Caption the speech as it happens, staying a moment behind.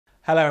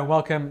Hello and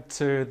welcome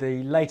to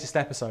the latest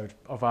episode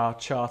of our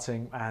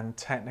charting and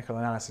technical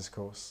analysis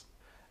course.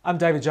 I'm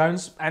David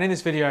Jones, and in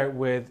this video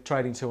with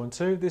Trading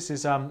 212, this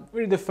is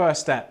really the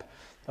first step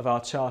of our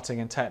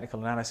charting and technical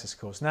analysis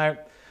course. Now,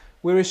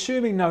 we're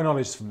assuming no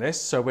knowledge from this,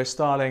 so we're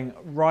starting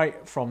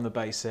right from the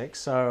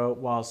basics. So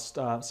whilst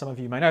some of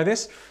you may know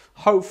this,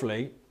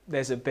 hopefully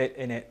there's a bit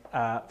in it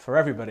for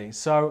everybody.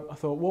 So I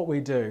thought what we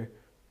do,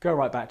 go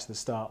right back to the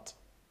start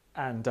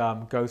and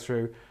go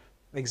through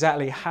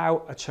exactly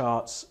how a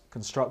chart's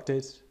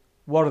constructed,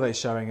 what are they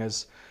showing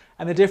us,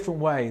 and the different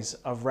ways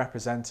of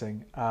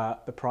representing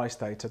the price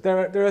data.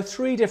 There are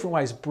three different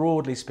ways,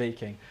 broadly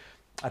speaking,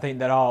 I think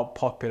that are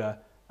popular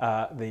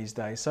these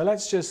days. So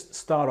let's just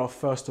start off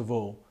first of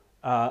all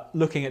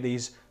looking at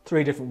these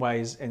three different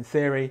ways in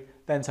theory,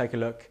 then take a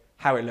look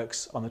how it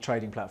looks on the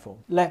trading platform.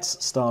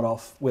 Let's start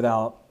off with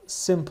our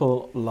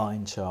simple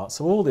line chart.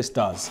 So all this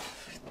does,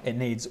 it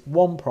needs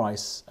one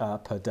price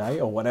per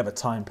day or whatever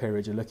time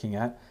period you're looking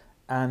at.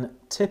 And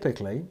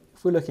typically,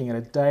 if we're looking at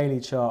a daily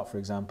chart, for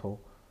example,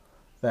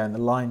 then the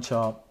line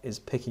chart is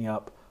picking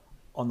up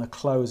on the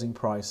closing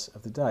price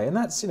of the day. And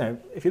that's,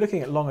 if you're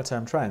looking at longer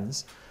term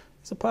trends,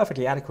 it's a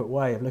perfectly adequate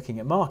way of looking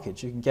at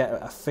markets. You can get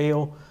a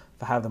feel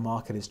for how the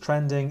market is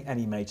trending,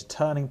 any major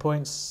turning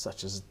points,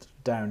 such as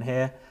down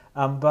here.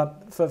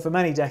 But for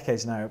many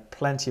decades now,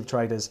 plenty of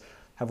traders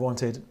have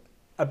wanted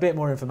a bit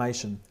more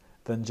information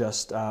than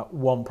just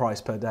one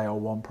price per day or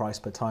one price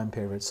per time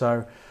period.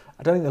 So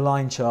I don't think the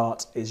line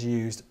chart is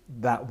used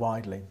that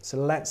widely. So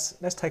let's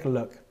take a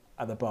look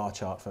at the bar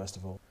chart first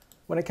of all.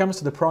 When it comes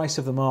to the price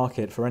of the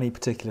market for any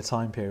particular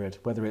time period,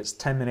 whether it's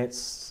 10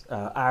 minutes,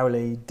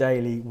 hourly,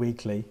 daily,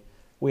 weekly,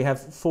 we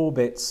have 4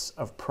 bits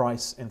of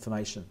price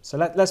information. So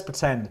let's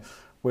pretend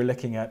we're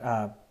looking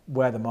at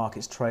where the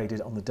market's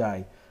traded on the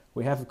day.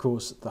 We have, of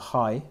course, the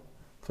high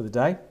for the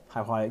day,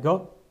 how high it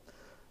got,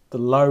 the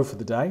low for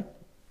the day,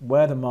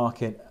 where the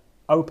market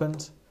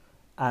opened,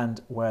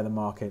 and where the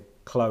market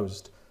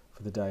closed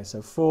for the day.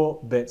 So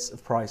 4 bits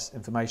of price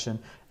information,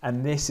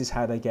 and this is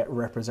how they get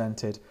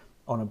represented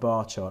on a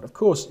bar chart. Of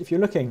course, if you're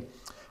looking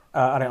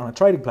at it on a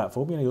trading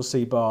platform, you'll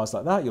see bars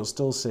like that. You'll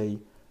still see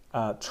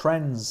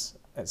trends,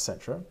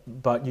 etc.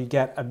 But you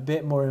get a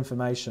bit more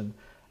information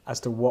as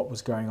to what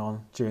was going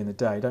on during the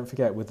day. Don't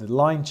forget, with the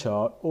line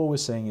chart, all we're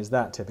seeing is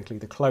that typically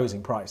the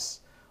closing price,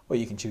 or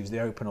you can choose the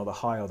open or the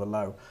high or the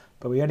low,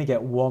 but we only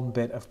get 1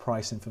 bit of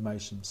price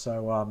information.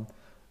 So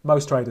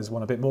most traders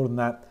want a bit more than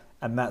that,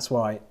 and that's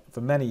why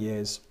for many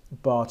years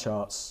bar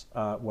charts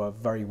were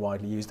very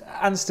widely used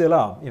and still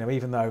are,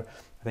 even though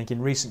I think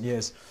in recent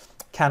years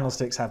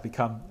candlesticks have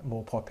become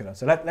more popular.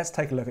 So let's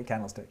take a look at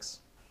candlesticks.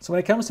 So when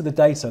it comes to the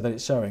data that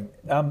it's showing,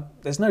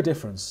 there's no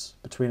difference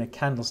between a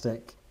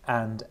candlestick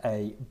and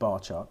a bar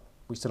chart.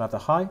 We still have the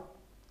high,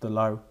 the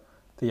low,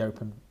 the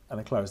open and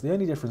the close. The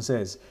only difference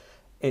is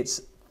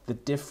it's the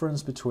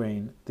difference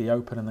between the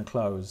open and the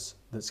close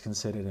that's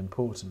considered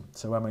important.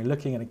 So when we're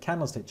looking at a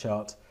candlestick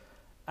chart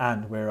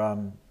and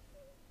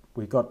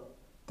we've got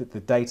the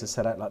data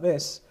set out like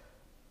this,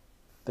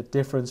 the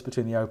difference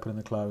between the open and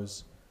the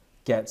close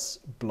gets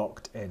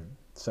blocked in.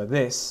 So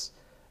this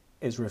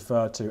is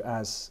referred to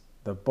as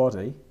the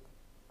body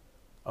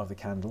of the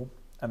candle,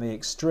 and the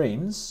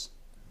extremes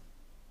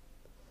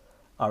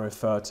are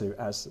referred to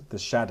as the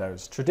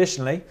shadows.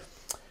 Traditionally,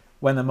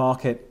 when the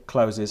market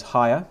closes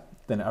higher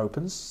than it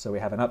opens, so we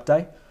have an up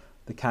day,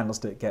 the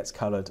candlestick gets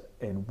coloured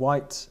in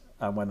white,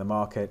 and when the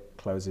market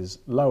closes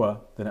lower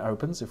than it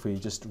opens, if we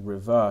just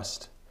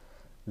reversed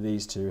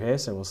these two here,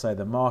 so we'll say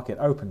the market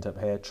opened up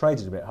here,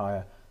 traded a bit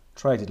higher,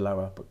 traded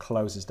lower, but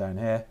closes down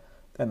here,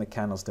 then the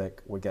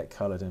candlestick would get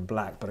coloured in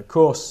black. But of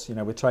course,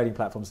 with trading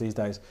platforms these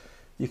days,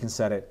 you can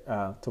set it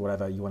to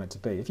whatever you want it to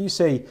be. If you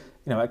see,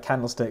 a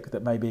candlestick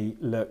that maybe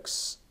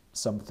looks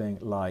something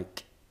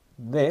like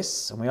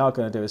this, and we are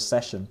going to do a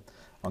session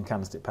on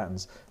candlestick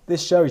patterns,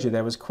 this shows you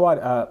there was quite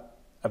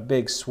a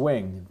big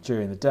swing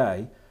during the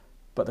day,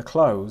 but the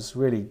close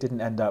really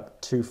didn't end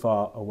up too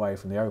far away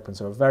from the open.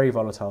 So a very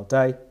volatile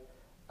day,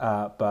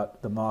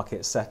 but the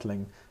market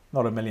settling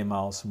not a million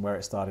miles from where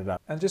it started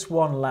up. And just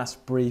one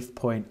last brief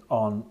point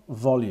on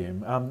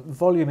volume.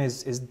 Volume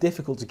is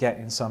difficult to get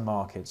in some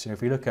markets.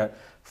 If we look at,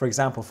 for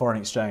example, foreign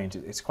exchange,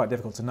 it's quite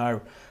difficult to know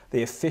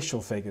the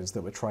official figures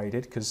that were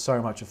traded because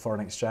so much of foreign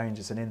exchange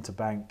is an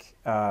interbank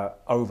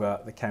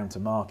over-the-counter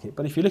market.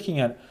 But if you're looking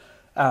at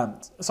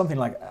something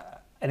like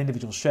an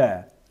individual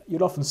share,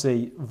 you'd often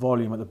see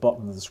volume at the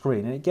bottom of the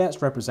screen, and it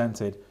gets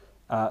represented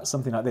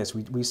something like this.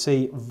 We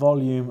see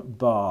volume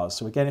bars.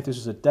 So again, if this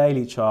was a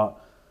daily chart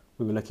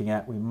we were looking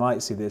at, we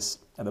might see this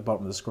at the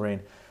bottom of the screen.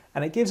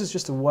 And it gives us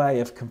just a way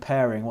of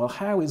comparing, well,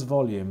 how is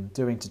volume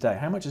doing today?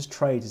 How much is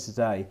traded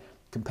today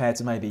compared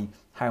to maybe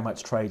how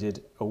much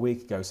traded a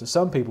week ago? So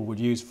some people would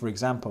use, for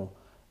example,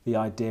 the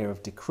idea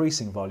of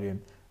decreasing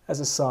volume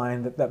as a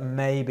sign that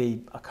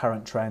maybe a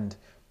current trend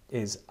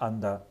is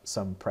under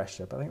some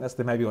pressure. But I think that's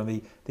maybe one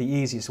of the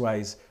easiest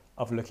ways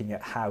of looking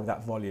at how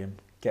that volume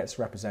gets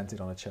represented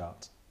on a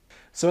chart.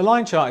 So a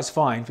line chart is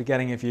fine for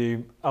getting a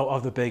view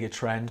of the bigger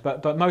trend,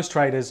 but most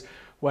traders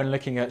when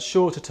looking at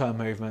shorter term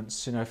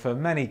movements, for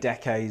many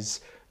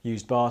decades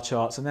used bar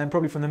charts, and then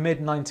probably from the mid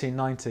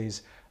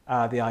 1990s,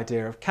 the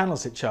idea of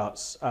candlestick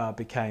charts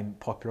became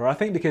popular. I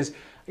think because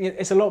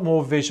it's a lot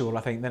more visual,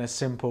 I think, than a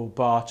simple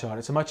bar chart.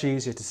 It's much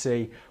easier to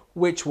see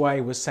which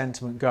way was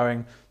sentiment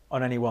going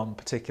on any one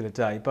particular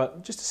day.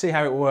 But just to see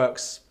how it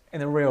works in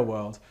the real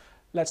world,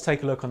 let's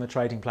take a look on the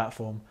trading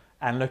platform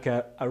and look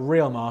at a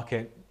real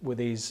market with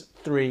these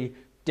three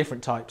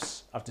different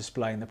types of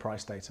displaying the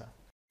price data.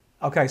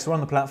 Okay, so we're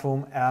on the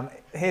platform.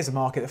 Here's a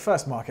market. The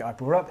first market I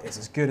brought up is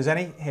as good as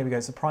any. Here we go.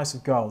 It's the price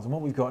of gold. And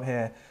what we've got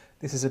here,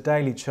 this is a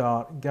daily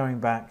chart going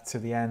back to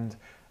the end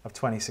of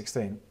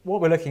 2016. What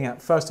we're looking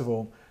at, first of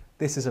all,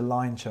 this is a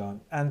line chart.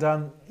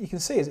 And you can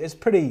see it's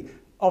pretty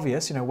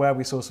obvious, where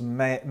we saw some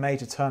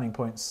major turning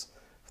points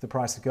for the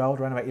price of gold,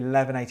 around about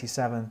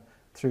 1187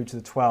 through to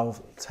the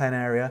 1210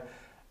 area.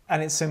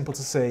 And it's simple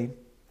to see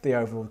the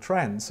overall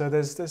trend. So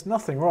there's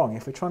nothing wrong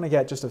if we're trying to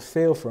get just a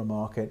feel for a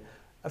market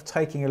of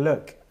taking a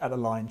look at a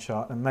line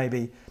chart and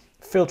maybe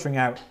filtering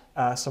out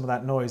some of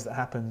that noise that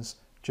happens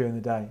during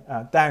the day.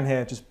 Down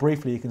here, just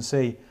briefly, you can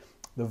see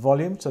the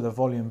volume, so the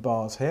volume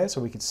bars here.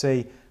 So we could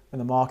see when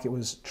the market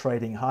was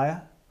trading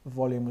higher, the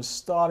volume was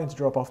starting to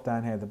drop off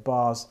down here. The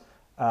bars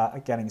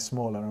are getting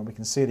smaller, and we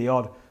can see the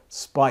odd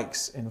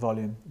spikes in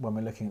volume when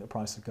we're looking at the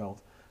price of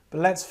gold. But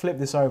let's flip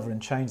this over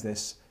and change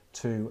this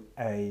to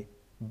a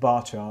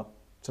bar chart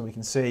so we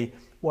can see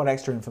what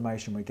extra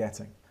information we're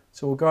getting.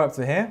 So we'll go up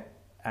to here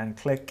and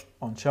click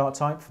on chart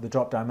type for the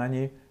drop down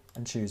menu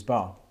and choose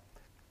bar.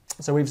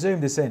 So we've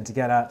zoomed this in to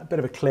get a bit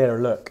of a clearer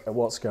look at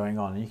what's going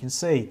on. And you can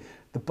see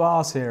the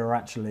bars here are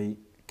actually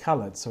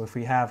coloured. So if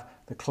we have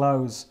the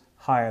close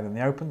higher than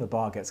the open, the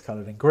bar gets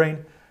coloured in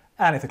green.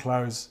 And if the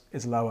close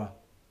is lower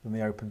than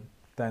the open,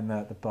 then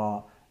the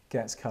bar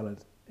gets coloured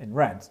in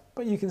red.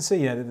 But you can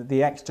see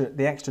the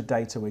extra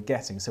data we're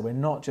getting. So we're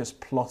not just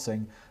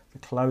plotting the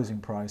closing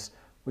price,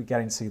 we're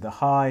getting to see the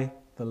high,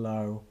 the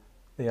low,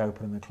 the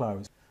open and the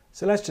close.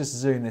 So let's just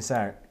zoom this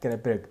out, get a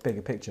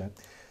bigger picture.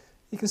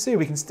 You can see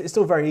it's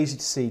still very easy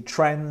to see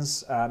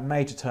trends,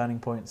 major turning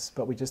points,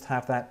 but we just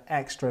have that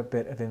extra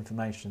bit of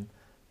information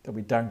that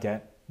we don't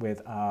get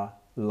with our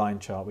line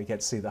chart. We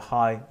get to see the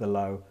high, the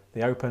low,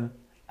 the open,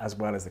 as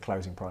well as the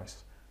closing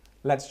price.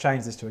 Let's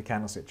change this to a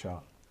candlestick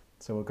chart.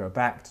 So we'll go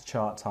back to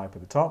chart type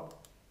at the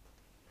top,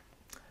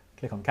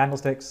 click on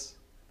candlesticks,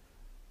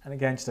 and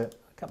again, just a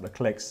couple of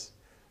clicks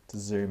to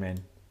zoom in,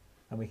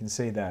 and we can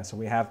see there. So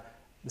we have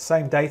the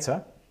same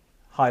data,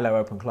 high, low,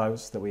 open,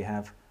 close, that we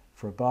have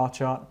for a bar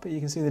chart, but you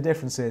can see the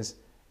difference is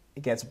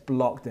it gets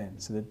blocked in.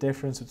 So the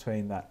difference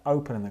between that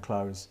open and the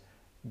close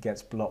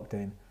gets blocked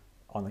in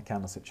on the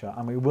candlestick chart.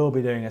 And we will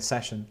be doing a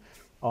session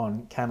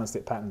on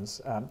candlestick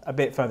patterns a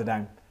bit further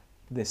down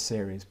this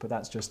series, but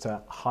that's just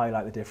to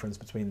highlight the difference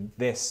between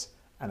this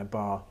and a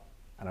bar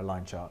and a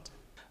line chart.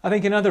 I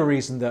think another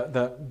reason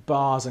that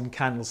bars and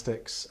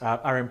candlesticks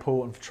are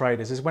important for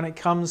traders is when it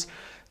comes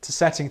to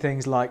setting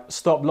things like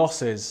stop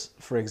losses,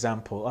 for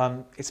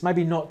example. It's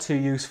maybe not too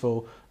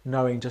useful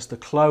knowing just the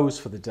close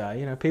for the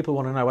day. People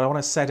want to know, well, I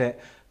want to set it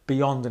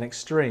beyond an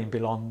extreme,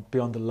 beyond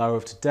the low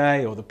of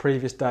today or the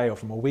previous day or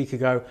from a week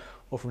ago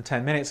or from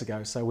 10 minutes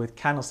ago. So with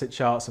candlestick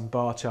charts and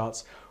bar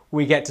charts,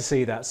 we get to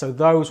see that. So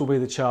those will be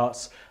the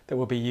charts that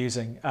we'll be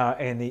using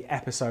in the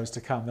episodes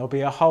to come. There'll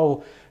be a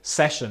whole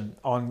session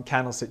on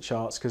candlestick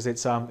charts because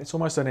it's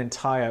almost an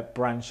entire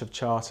branch of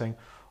charting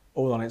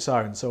all on its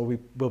own. So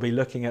we'll be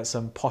looking at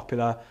some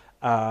popular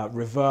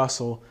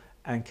reversal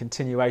and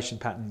continuation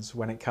patterns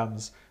when it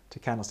comes to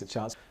candlestick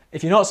charts.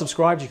 If you're not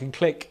subscribed, you can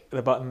click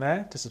the button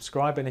there to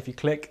subscribe, and if you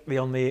click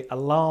on the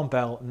alarm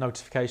bell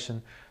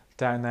notification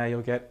down there,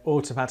 you'll get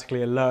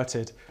automatically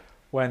alerted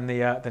when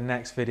the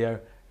next video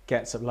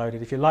gets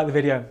uploaded. If you like the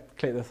video,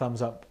 click the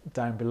thumbs up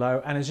down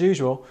below, and as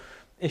usual,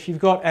 if you've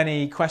got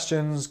any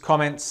questions,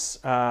 comments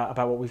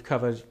about what we've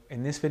covered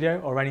in this video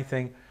or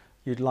anything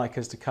you'd like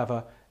us to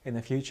cover in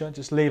the future,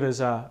 just leave us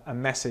a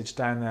message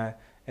down there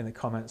in the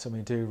comments and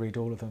we do read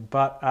all of them.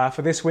 But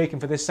for this week and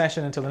for this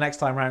session, until the next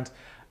time round,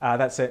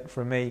 that's it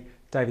from me,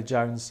 David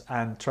Jones,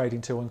 and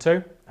Trading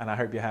 212, and I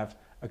hope you have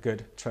a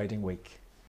good trading week.